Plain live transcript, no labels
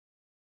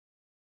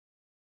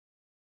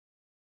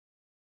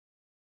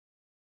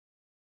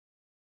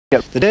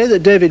The day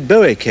that David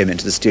Bowie came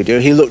into the studio,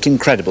 he looked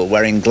incredible,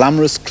 wearing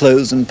glamorous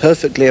clothes and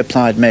perfectly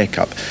applied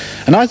makeup.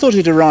 And I thought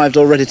he'd arrived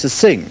all ready to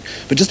sing,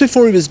 but just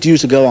before he was due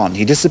to go on,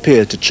 he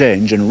disappeared to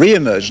change and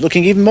re-emerged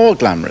looking even more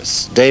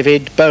glamorous.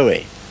 David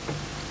Bowie.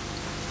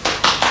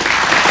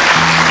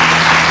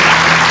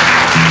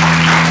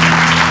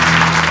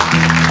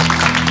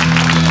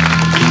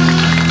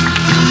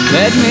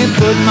 Let me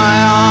put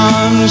my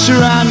arms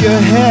around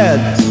your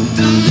head.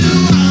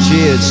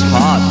 Gee, it's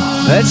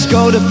hot. Let's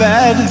go to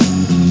bed.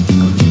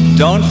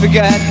 Don't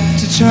forget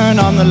to turn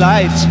on the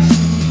lights.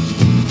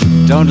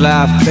 Don't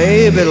laugh,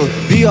 babe, it'll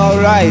be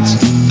alright.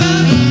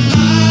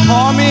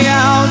 Pour me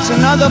out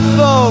another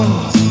phone.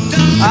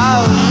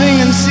 I'll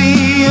ring and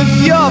see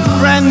if your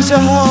friends are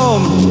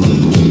home.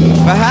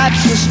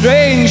 Perhaps the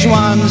strange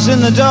ones in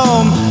the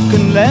dome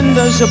can lend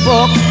us a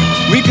book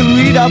we can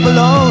read up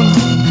alone.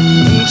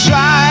 And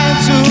try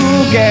to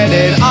get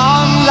it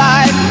on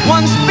like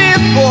once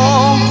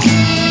before.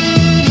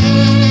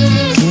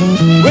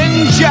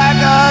 When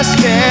Jagger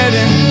stared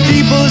in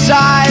people's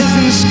eyes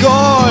and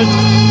scored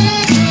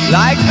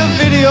like the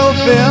video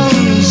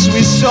films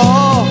we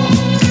saw.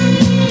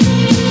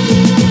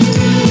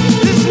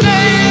 His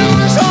name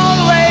was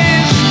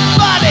always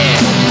Buddy,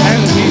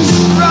 and he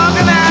strung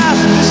an ass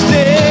to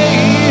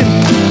stay.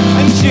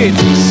 And she'd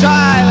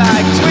sigh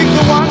like Twig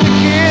the Wonder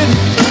Kid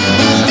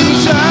and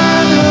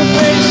turn her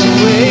face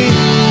away.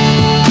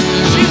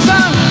 She's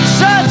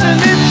uncertain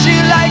if she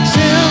likes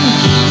him,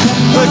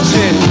 but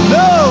she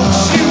knows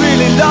she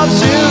really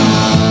loves him.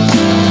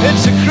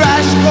 It's a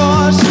crash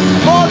course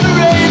for the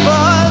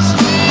ravers.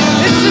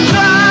 It's a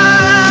driving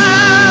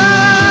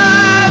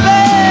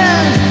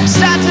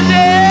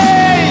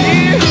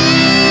Saturday.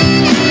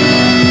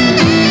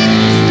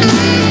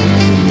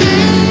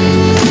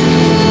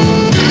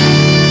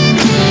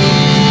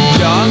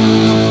 Young,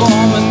 the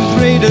foreman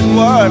prayed at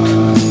work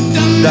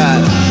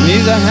that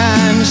neither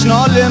hands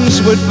nor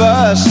limbs would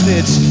burst.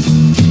 It's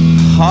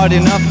hard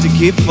enough to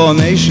keep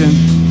formation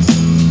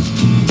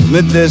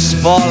with this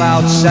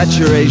fallout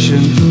saturation.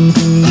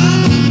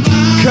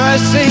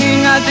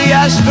 Cursing at the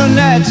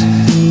astronaut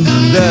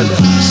that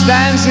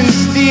stands in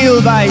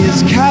steel by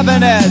his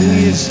cabinet.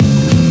 He's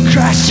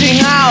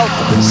crashing out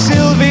with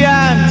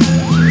Sylvian,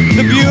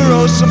 the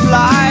bureau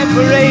supply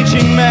for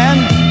aging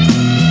men.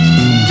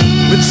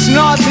 With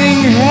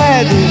snorting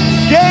head, he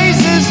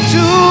gazes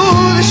to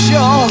the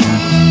shore,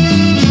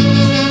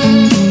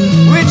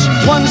 which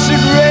once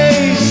had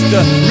raised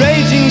a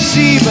raging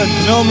sea, but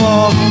no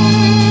more.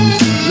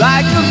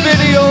 Like the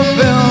video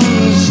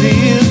films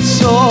he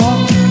saw.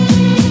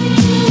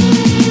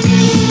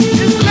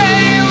 His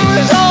name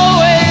was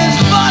always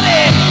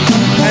Buddy,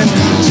 and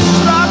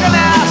struck an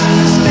ass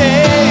to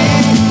stay.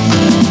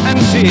 And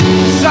she'd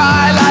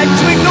sigh like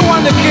Twig the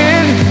Wonder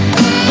Kid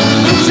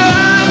and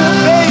turn her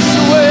face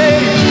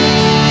away.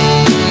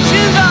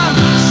 She's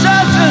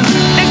uncertain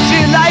if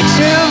she likes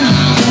him,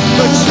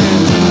 but she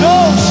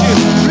knows she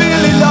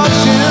really loves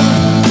him.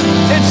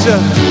 It's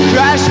a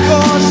crash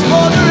course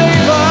for the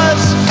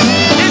ravers.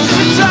 It's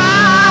a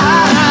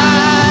driving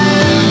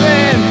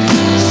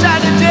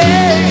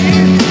Saturday.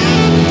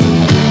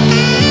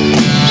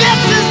 Yes,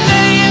 his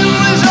name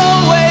was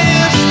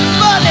always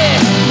Buddy,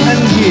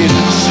 and he'd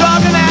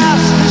shrug an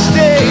ass to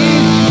stay.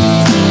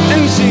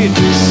 And she'd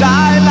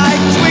sigh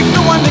like Twig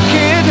the Wonder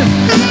Kid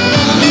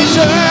and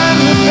turn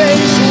her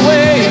face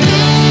away.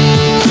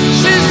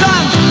 She's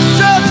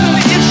uncertain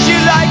if she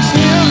likes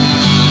him,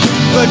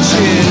 but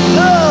she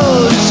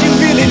knows she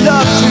really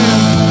loves him.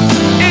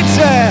 It's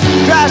a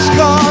crash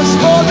course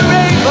for the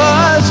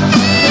ravers.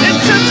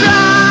 It's a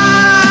driving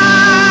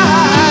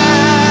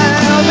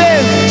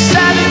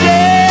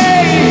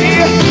Saturday.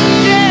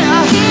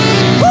 Yeah,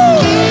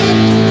 woo!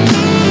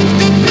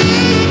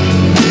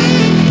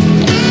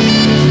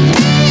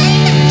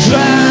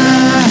 Driving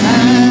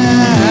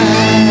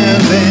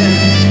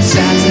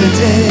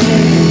Saturday.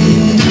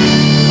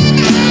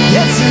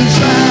 It's a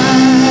driving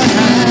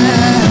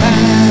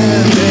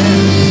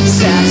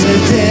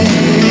Saturday.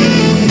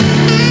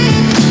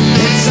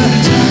 It's a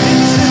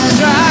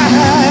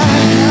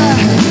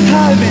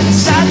driving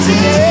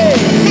Saturday.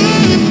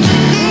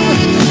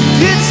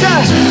 It's a,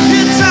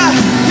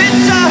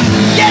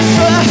 yes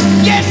sir,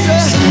 yes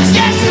sir,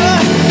 yes sir,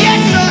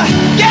 yes sir,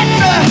 yes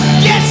sir,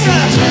 yes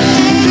sir.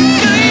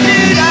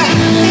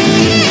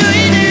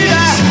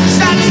 Do-you-do-da,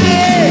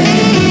 Saturday.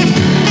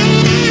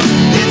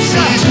 It's a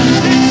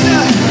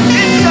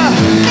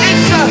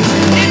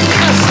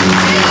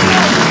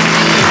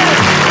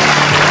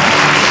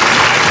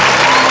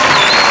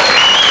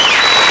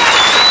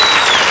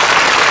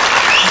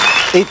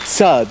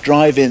It's a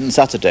drive-in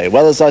Saturday.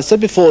 Well, as I said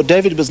before,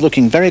 David was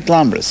looking very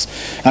glamorous.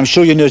 I'm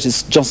sure you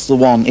noticed just the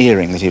one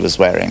earring that he was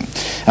wearing.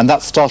 And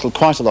that startled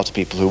quite a lot of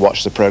people who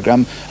watched the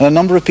programme, and a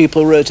number of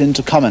people wrote in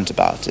to comment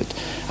about it.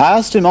 I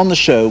asked him on the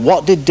show,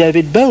 what did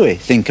David Bowie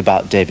think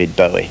about David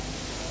Bowie?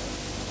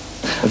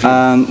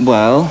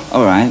 Well,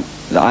 all right.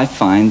 I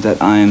find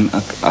that I'm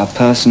a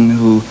person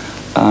who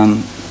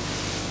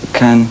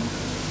can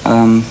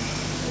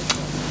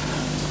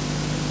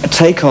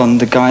take on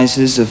the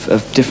guises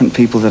of different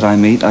people that I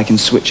meet. I can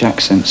switch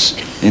accents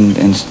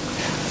in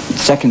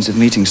seconds of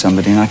meeting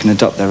somebody, and I can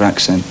adopt their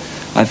accent.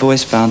 I've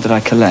always found that I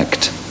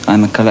collect.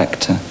 I'm a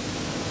collector.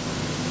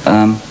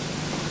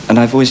 And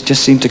I've always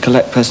just seemed to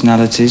collect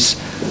personalities,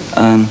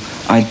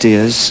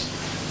 ideas.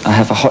 I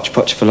have a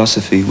hodgepodge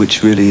philosophy,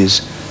 which really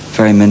is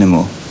very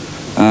minimal.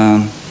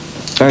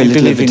 Very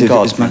little of it is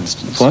God, for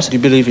instance? What? Do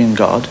you believe in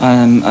God?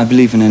 I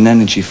believe in an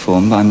energy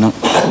form, but I'm not.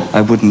 I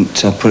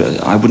wouldn't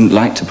I wouldn't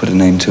like to put a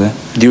name to it.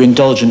 Do you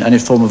indulge in any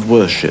form of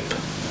worship?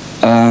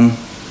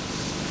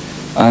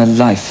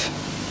 Life.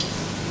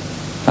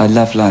 I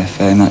love life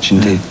very much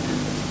indeed.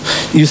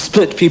 You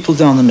split people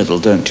down the middle,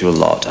 don't you, a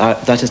lot?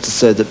 That is to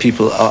say that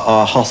people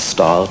are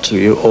hostile to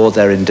you, or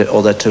they're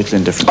totally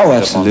indifferent. Oh,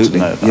 absolutely.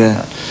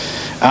 Yeah.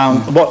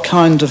 What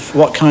kind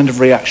of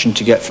reaction do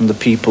you get from the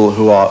people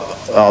who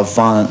are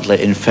violently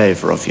in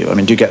favour of you? I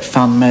mean, do you get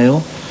fan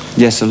mail?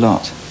 Yes, a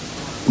lot.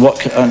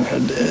 What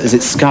is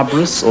it?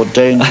 Scabrous or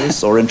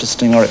dangerous or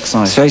interesting or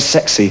exciting? It's very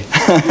sexy.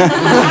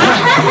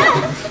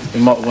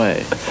 In what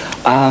way?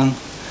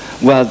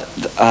 Well,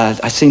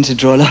 I seem to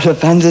draw a lot of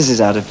fantasies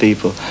out of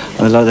people,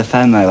 and a lot of the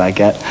fan mail I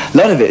get. A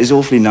lot of it is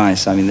awfully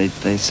nice. I mean,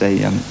 they say,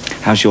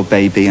 how's your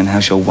baby, and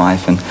how's your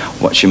wife, and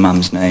what's your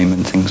mum's name,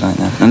 and things like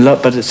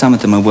that. But some of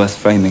them are worth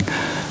framing.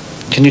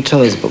 Can you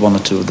tell us about one or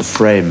two of the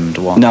framed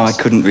ones? No, I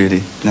couldn't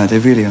really. No, they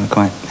really are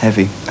quite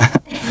heavy.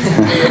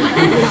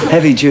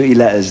 Heavy duty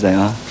letters they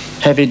are.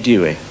 Heavy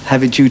duty?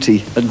 Heavy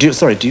duty. Duty.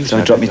 So I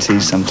drop me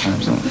T's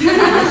sometimes.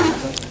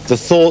 The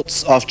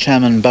thoughts of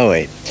Chairman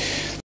Bowie.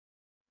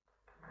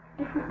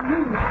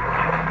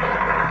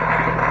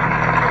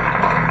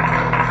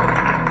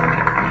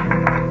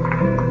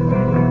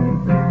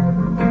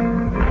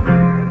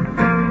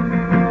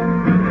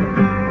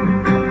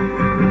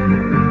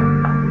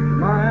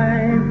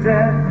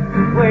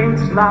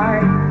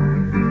 Like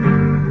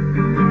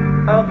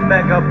a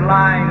beggar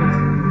blind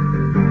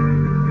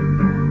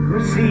who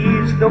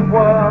sees the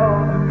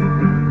world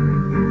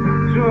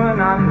through an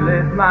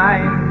unlit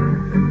mind.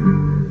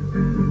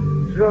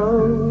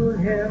 Throw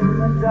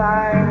him a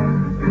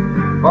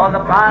dime for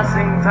the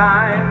passing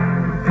time.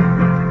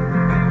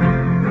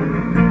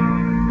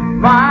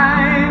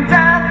 My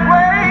death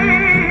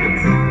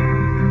waits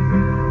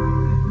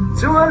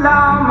to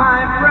allow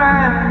my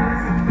friends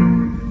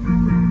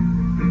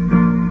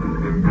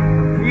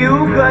few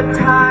good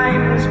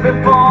times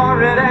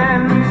before it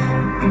ends.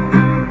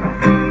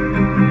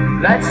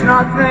 Let's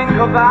not think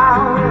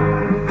about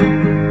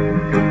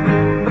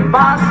the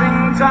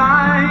passing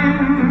time.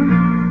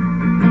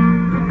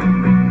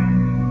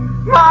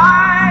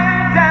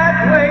 My death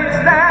waits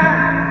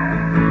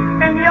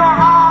there in your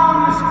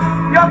arms,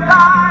 your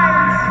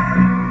thighs,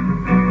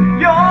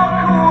 your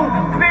cool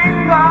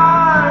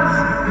fingers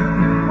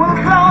will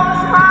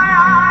close my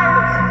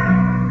eyes.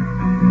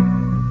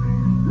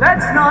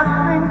 Let's not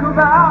think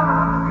about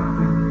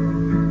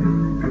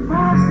the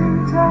passing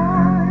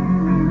time,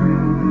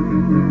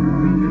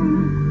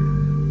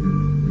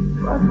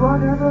 but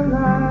whatever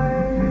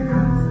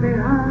lies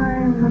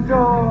behind the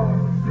door,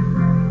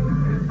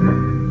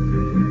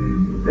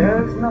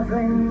 there's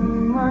nothing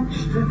much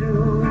to do.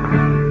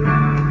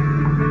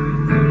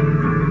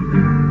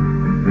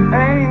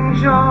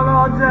 Angel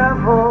or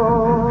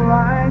devil,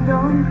 I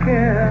don't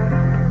care,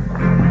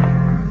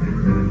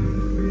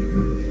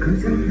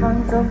 'cause in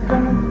front of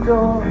the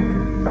door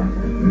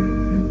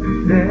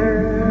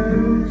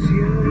there's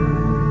you.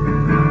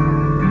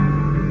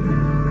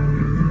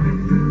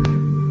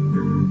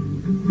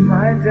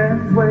 My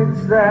death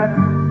waits there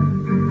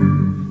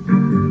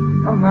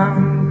among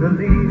the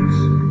leaves,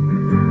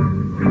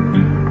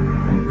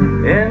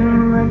 in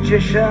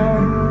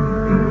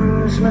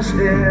magicians'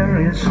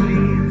 mysterious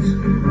leaves,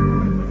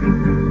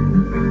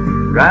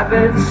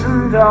 rabbits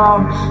and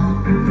dogs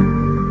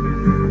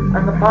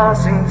and the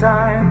passing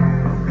time.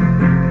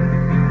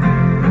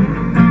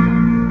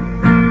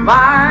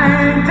 My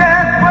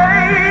death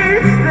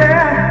waits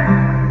there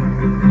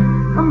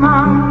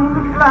among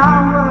the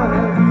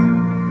flowers,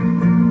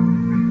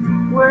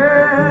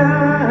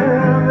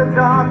 where the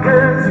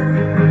darkest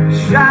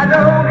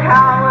shadow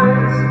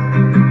cowers.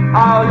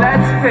 Oh,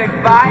 let's pick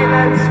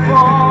violets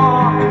for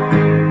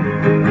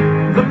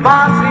the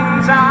passing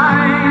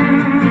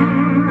time.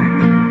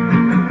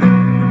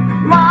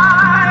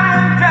 My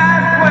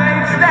death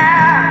waits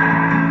there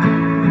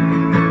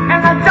in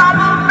the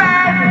double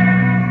bed,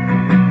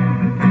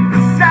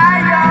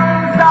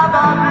 sails of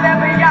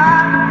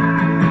oblivion,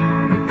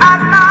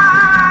 and my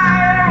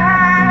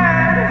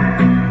head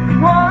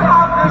will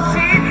hold the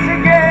sheets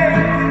again.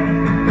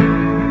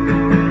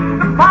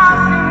 The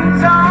passing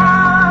time,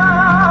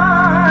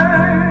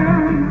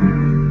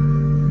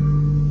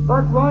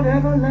 but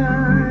whatever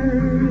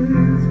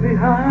lies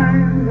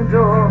behind the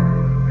door,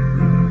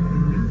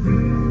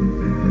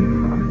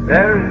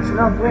 there is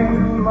nothing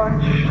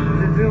much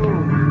to do.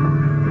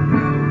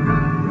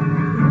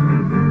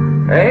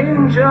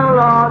 Angel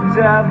or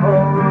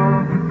devil,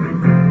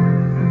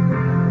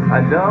 I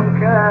don't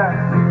care,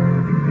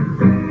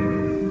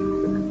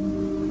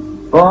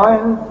 for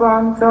in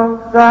front of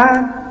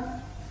that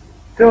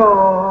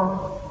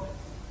door.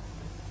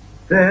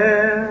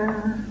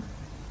 There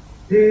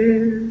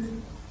is